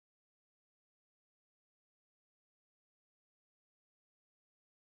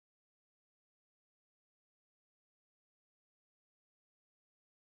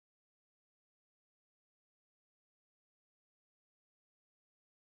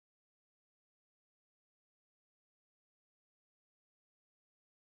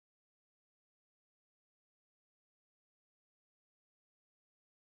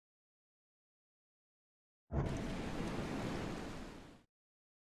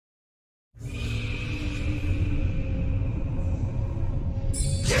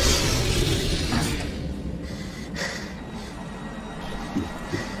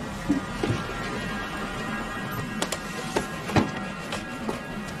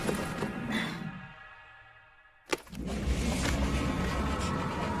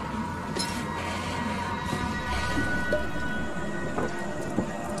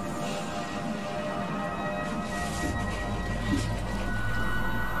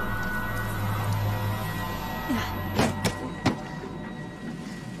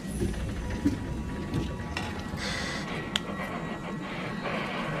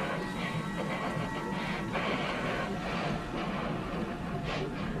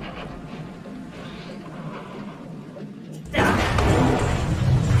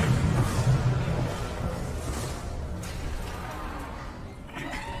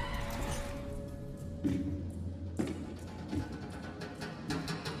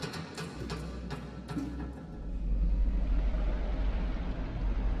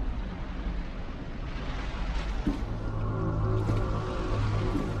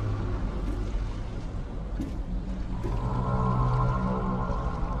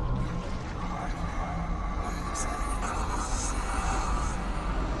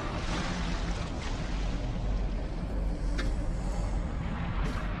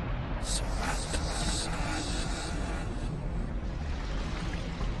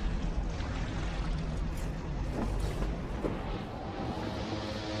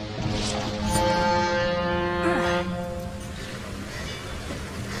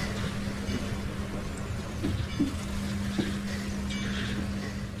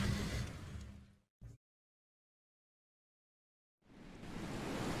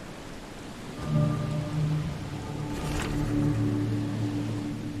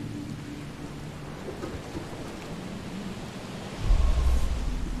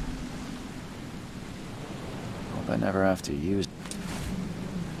I never have to use.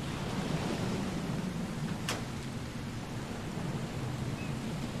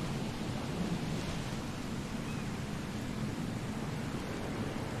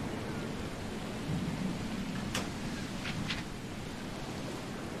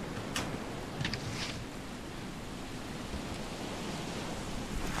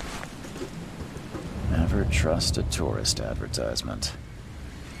 Never trust a tourist advertisement.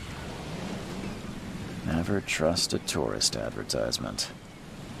 Never trust a tourist advertisement.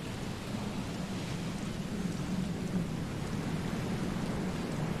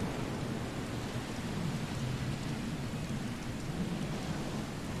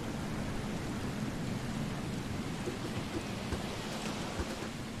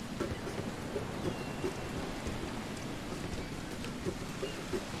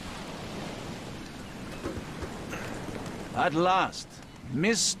 At last,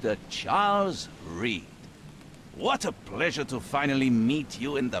 Mr. Charles Reed. What a pleasure to finally meet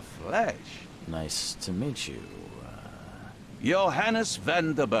you in the flesh. Nice to meet you. Johannes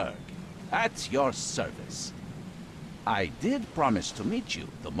van der Berg, at your service. I did promise to meet you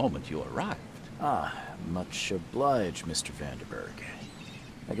the moment you arrived. Ah, much obliged, Mr. Vanderberg.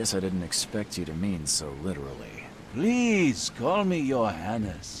 I guess I didn't expect you to mean so literally. Please call me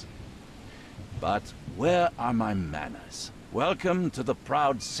Johannes. But where are my manners? Welcome to the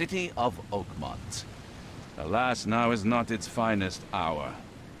proud city of Oakmont. Alas, now is not its finest hour,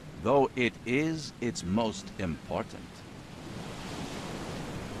 though it is its most important.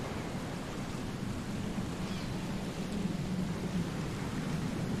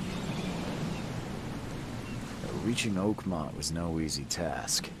 Reaching Oakmont was no easy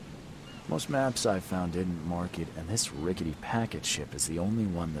task. Most maps I found didn't mark it, and this rickety packet ship is the only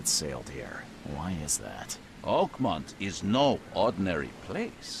one that sailed here. Why is that? Oakmont is no ordinary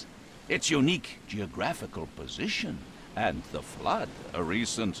place. Its unique geographical position and the flood, a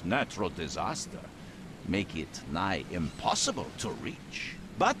recent natural disaster, make it nigh impossible to reach.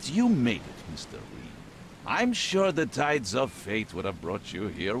 But you made it, Mr. Reed. I'm sure the tides of fate would have brought you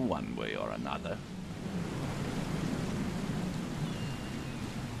here one way or another.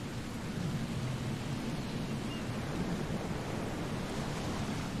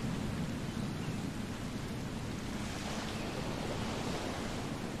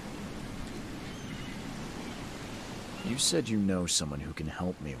 You said you know someone who can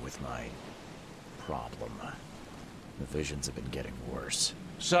help me with my problem. The visions have been getting worse.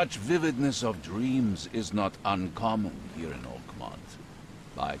 Such vividness of dreams is not uncommon here in Oakmont.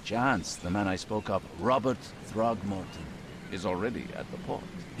 By chance, the man I spoke of, Robert Throgmorton, is already at the port.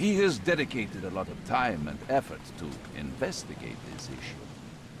 He has dedicated a lot of time and effort to investigate this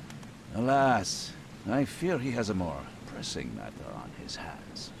issue. Alas, I fear he has a more pressing matter on his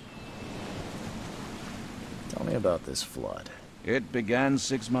hands. Tell me about this flood. It began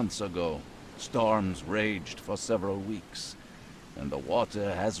 6 months ago. Storms raged for several weeks, and the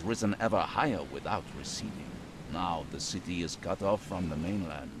water has risen ever higher without receding. Now the city is cut off from the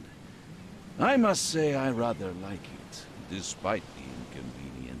mainland. I must say I rather like it, despite the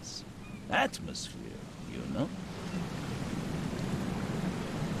inconvenience. Atmosphere, you know?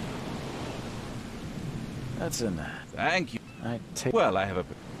 That's an... Thank you. I take... Well, I have a...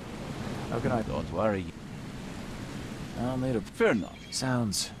 How can I... Don't worry. I'll need a... Fear not.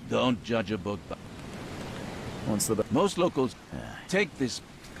 Sounds... Don't judge a book by... What's the... Most locals take this...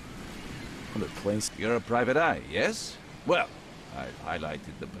 Other place? You're a private eye, yes? Well, I've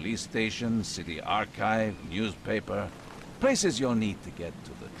highlighted the police station, city archive, newspaper. Places you'll need to get to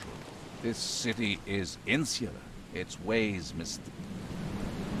the truth. This city is insular. Its ways Does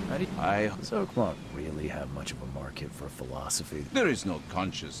Oakmont really have much of a market for philosophy? There is no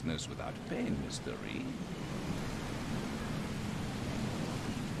consciousness without pain, Mr. Reed.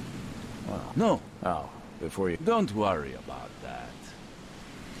 Well... No. Oh, before you... Don't worry about that.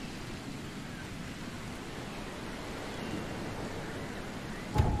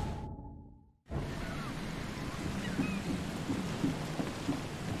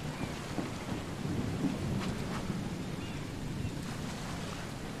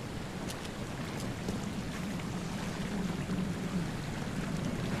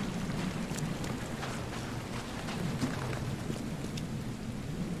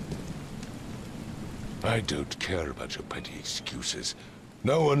 I don't care about your petty excuses.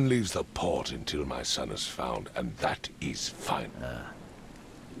 No one leaves the port until my son is found, and that is fine.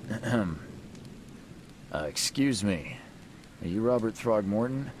 Excuse me. Are you Robert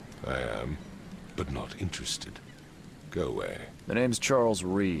Throgmorton? I am, but not interested. Go away. The name's Charles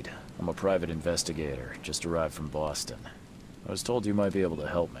Reed. I'm a private investigator, just arrived from Boston. I was told you might be able to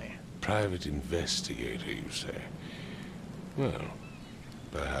help me. Private investigator, you say? Well,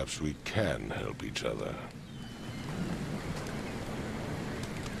 perhaps we can help each other.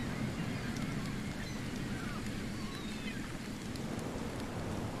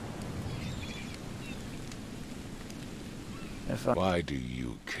 Why do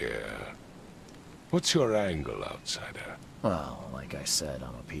you care? What's your angle, outsider? Well, like I said,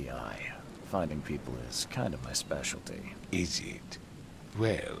 I'm a PI. Finding people is kind of my specialty. Is it?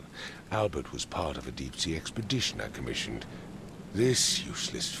 Well, Albert was part of a deep-sea expedition I commissioned. This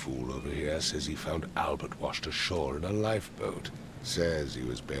useless fool over here says he found Albert washed ashore in a lifeboat. Says he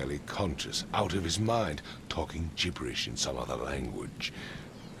was barely conscious, out of his mind, talking gibberish in some other language.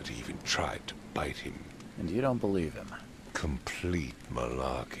 That he even tried to bite him. And you don't believe him? Complete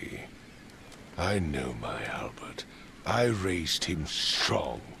malarkey. I know my Albert. I raised him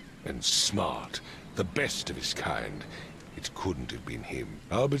strong and smart, the best of his kind. It couldn't have been him.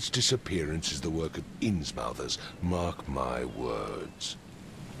 Albert's disappearance is the work of Innsmouthers, mark my words.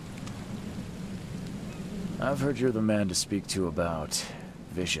 I've heard you're the man to speak to about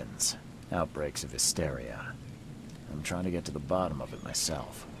visions, outbreaks of hysteria. I'm trying to get to the bottom of it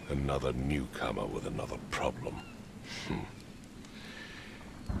myself. Another newcomer with another problem.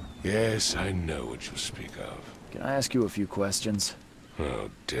 Yes, I know what you speak of. Can I ask you a few questions? How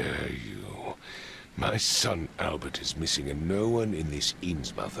dare you? My son Albert is missing, and no one in this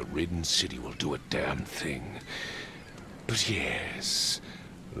Innsmouther-ridden city will do a damn thing. But yes,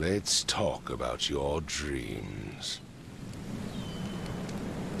 let's talk about your dreams.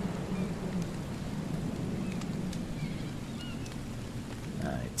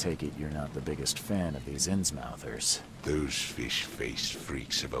 I take it you're not the biggest fan of these Innsmouthers. Those fish-faced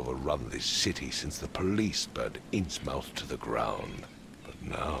freaks have overrun this city since the police burned Innsmouth to the ground. But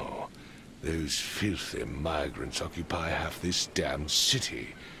now, those filthy migrants occupy half this damn city.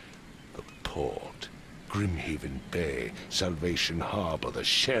 The port, Grimhaven Bay, Salvation Harbor, the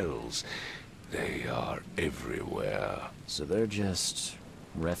shells, they are everywhere. So they're just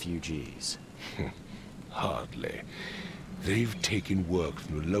refugees? Hardly. They've taken work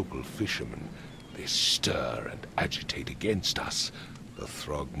from the local fishermen. They stir and agitate against us, the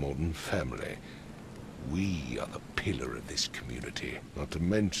Throgmorton family. We are the pillar of this community, not to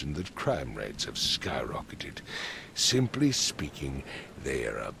mention that crime rates have skyrocketed. Simply speaking, they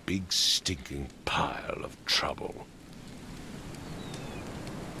are a big stinking pile of trouble.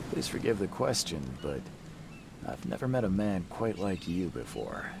 Please forgive the question, but I've never met a man quite like you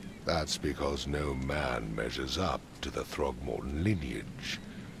before. That's because no man measures up to the Throgmorton lineage.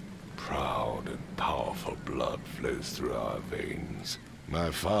 Proud and powerful blood flows through our veins.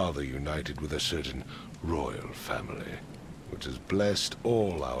 My father united with a certain royal family. which has blessed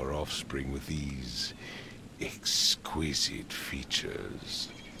all our offspring with these exquisite features.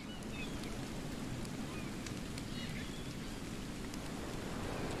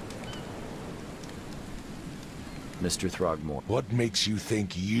 Mr. Throgmorton. What makes you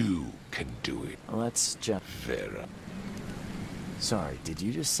think you can do it, Let's just... Vera? Sorry, did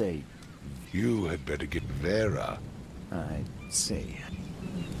you just say... You had better get Vera. I see.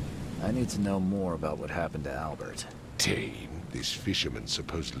 I need to know more about what happened to Albert. Tame, this fisherman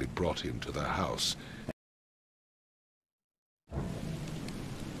supposedly brought him to the house.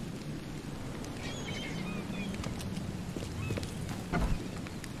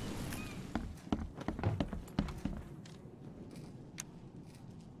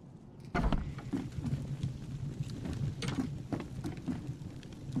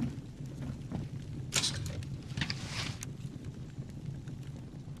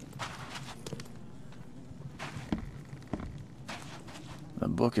 The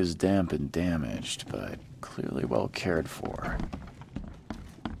book is damp and damaged, but clearly well cared for.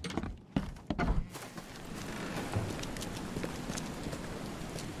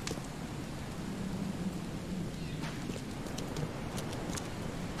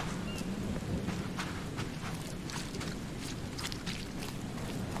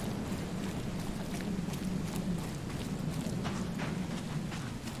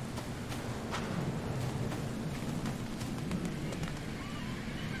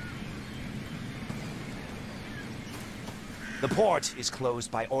 The port is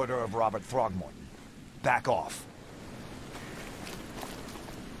closed by order of Robert Throgmorton. Back off.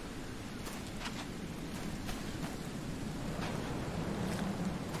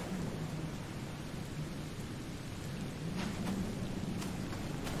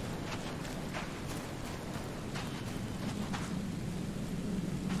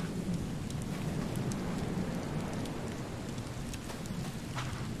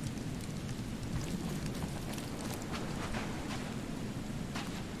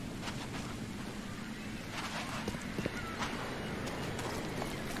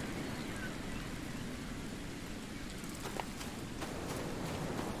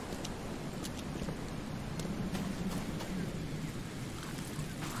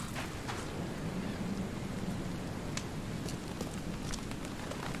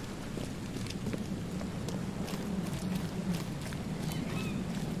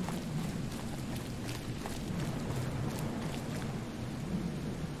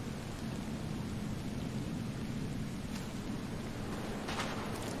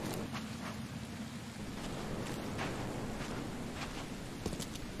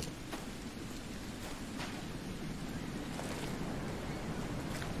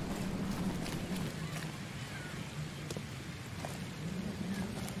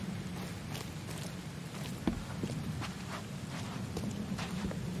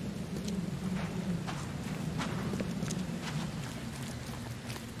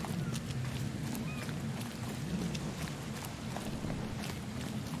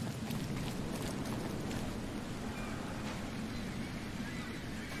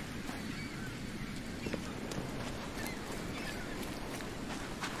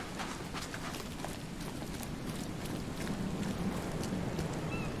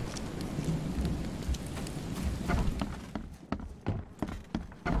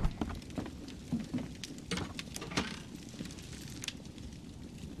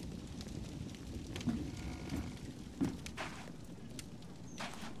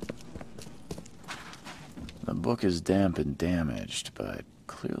 The book is damp and damaged, but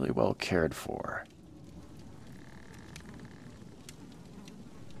clearly well cared for.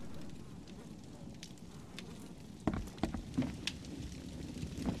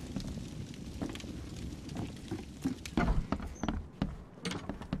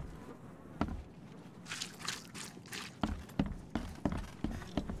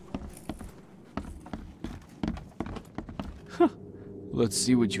 Let's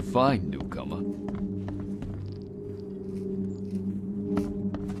see what you find, newcomer.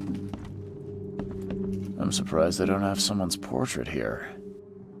 I'm surprised I don't have someone's portrait here.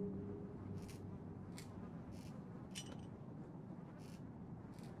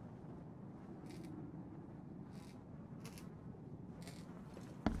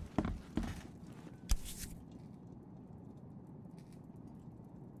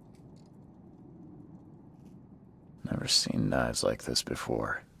 Never seen knives like this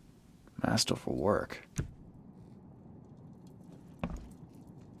before. Masterful work.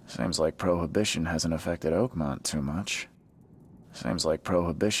 Seems like Prohibition hasn't affected Oakmont too much. Seems like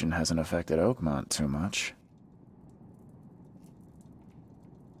Prohibition hasn't affected Oakmont too much.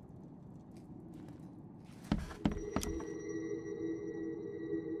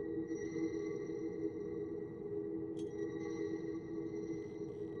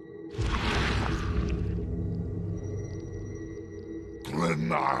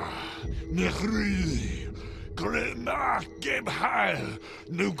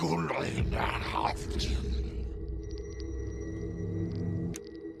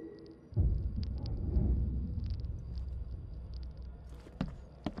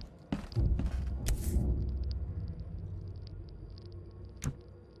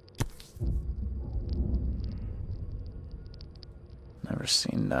 Never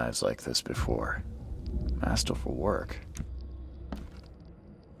seen knives like this before. Masterful work.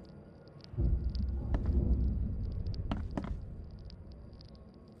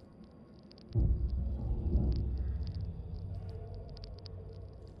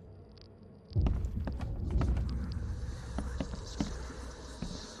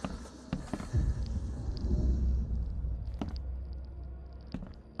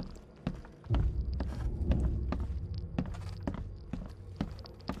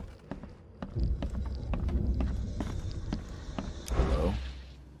 Hello?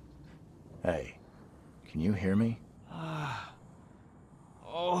 Hey, can you hear me?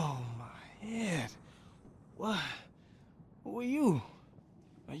 Oh, my head. What? Who are you?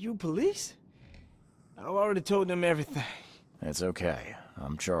 Are you police? I've already told them everything. It's okay.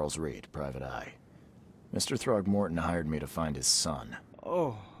 I'm Charles Reed, Private Eye. Mr. Throgmorton hired me to find his son.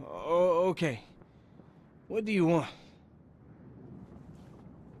 Oh, okay. What do you want?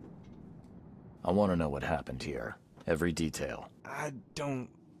 I want to know what happened here. Every detail. I don't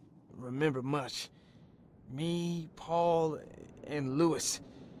remember much. Me, Paul, and Lewis,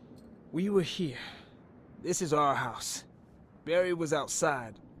 we were here. This is our house. Barry was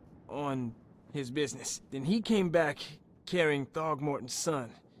outside, on his business. Then he came back carrying Throgmorton's son.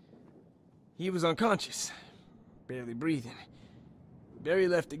 He was unconscious, barely breathing. Barry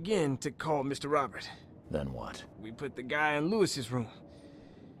left again to call Mr. Robert. Then what? We put the guy in Lewis's room.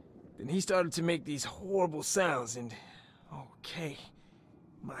 Then he started to make these horrible sounds and... okay,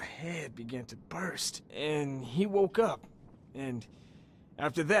 my head began to burst. And he woke up. And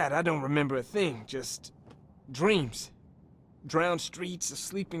after that, I don't remember a thing, just dreams. Drowned streets, a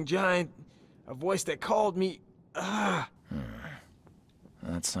sleeping giant, a voice that called me... That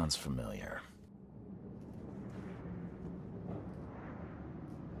sounds familiar.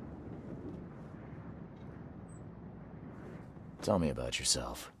 Tell me about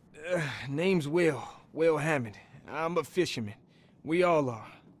yourself. Name's Will Hammond. I'm a fisherman. We all are.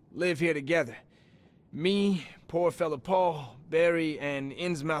 Live here together. Me, poor fella Paul, Barry, and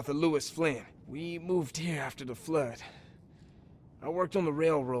Innsmouther Lewis Flynn. We moved here after the flood. I worked on the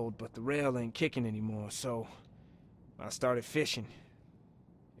railroad, but the rail ain't kicking anymore, so I started fishing.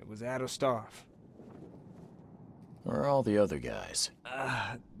 It was at or starve. Where are all the other guys?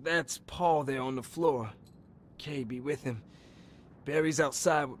 That's Paul there on the floor. Kay be with him. Barry's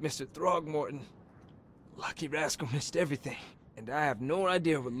outside with Mr. Throgmorton. Lucky rascal missed everything. And I have no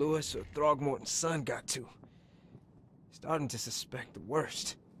idea what Lewis or Throgmorton's son got to. Starting to suspect the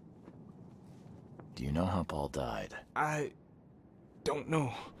worst. Do you know how Paul died? I don't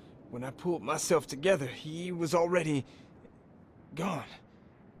know. When I pulled myself together, he was already gone.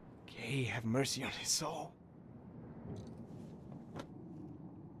 Kay have mercy on his soul.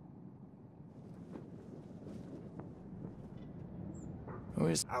 Who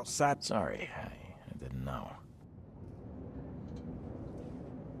is... Outside. Sorry, I didn't know.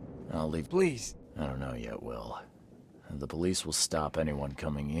 I'll leave... Please. I don't know yet, Will. The police will stop anyone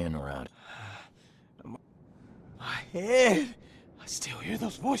coming in or out. My head! I still hear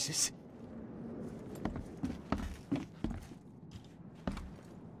those voices.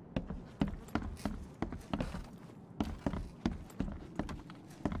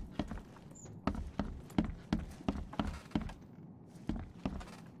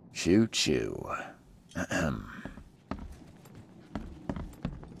 Choo-choo. Ahem.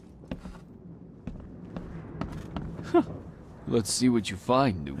 Let's see what you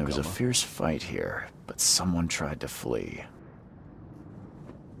find, newcomer. There was a fierce fight here, but someone tried to flee.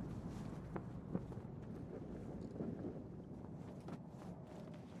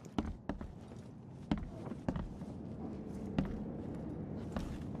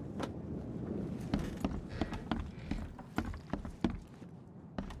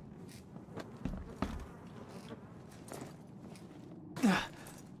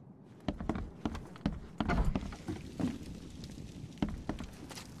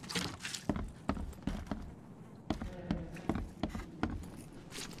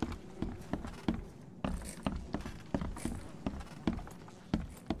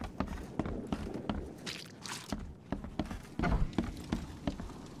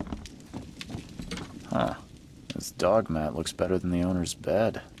 Huh. This dog mat looks better than the owner's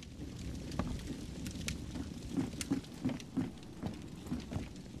bed.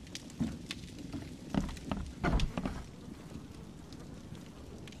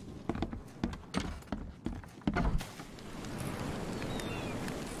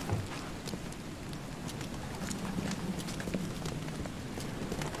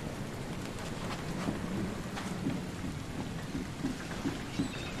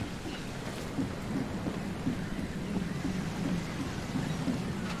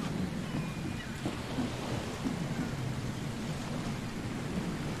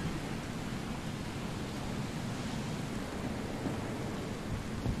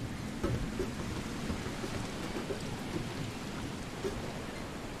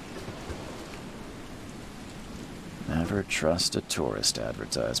 Never trust a tourist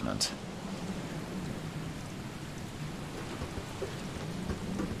advertisement.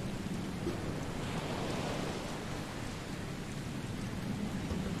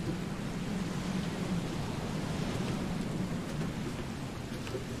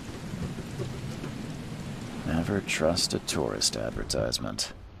 Never trust a tourist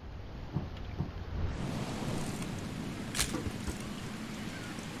advertisement.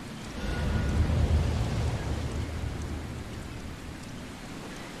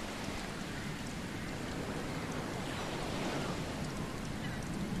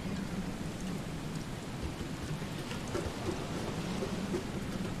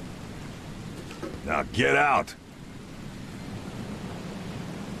 Now get out!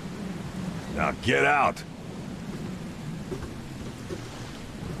 Now get out!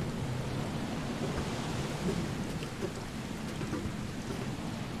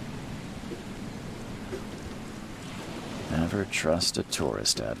 Never trust a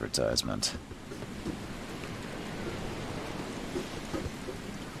tourist advertisement.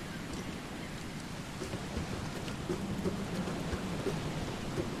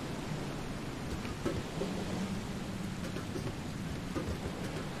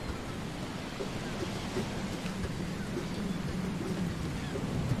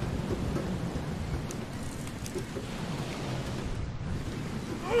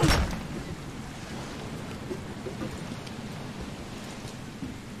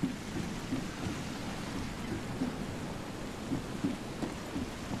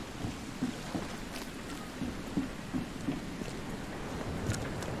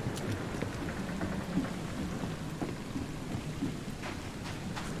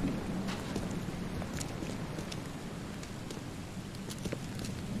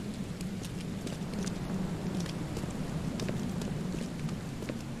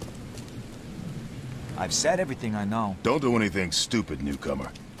 I've said everything I know. Don't do anything stupid,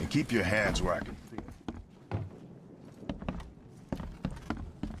 newcomer. And keep your hands where I can see them.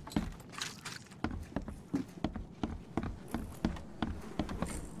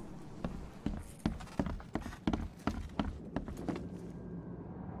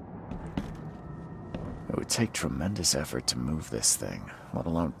 It would take tremendous effort to move this thing, let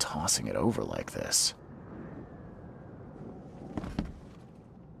alone tossing it over like this.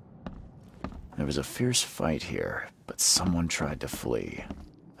 There was a fierce fight here, but someone tried to flee.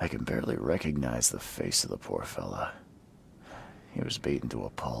 I can barely recognize the face of the poor fella. He was beaten to a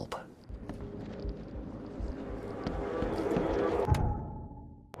pulp.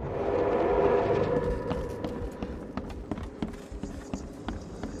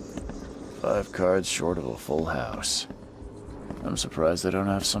 Five cards short of a full house. I'm surprised they don't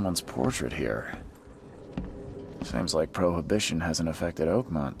have someone's portrait here. Seems like Prohibition hasn't affected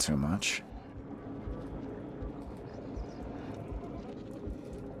Oakmont too much.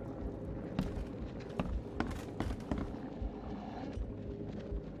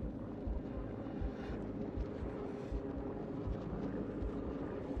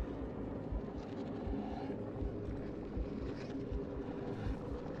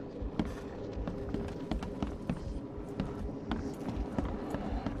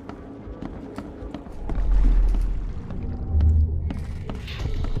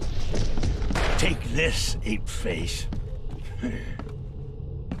 Take this, ape face.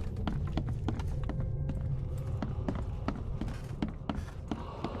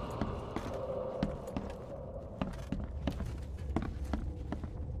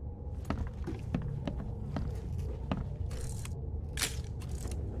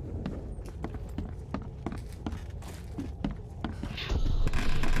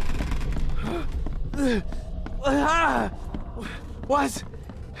 What's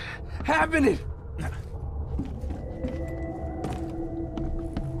happening?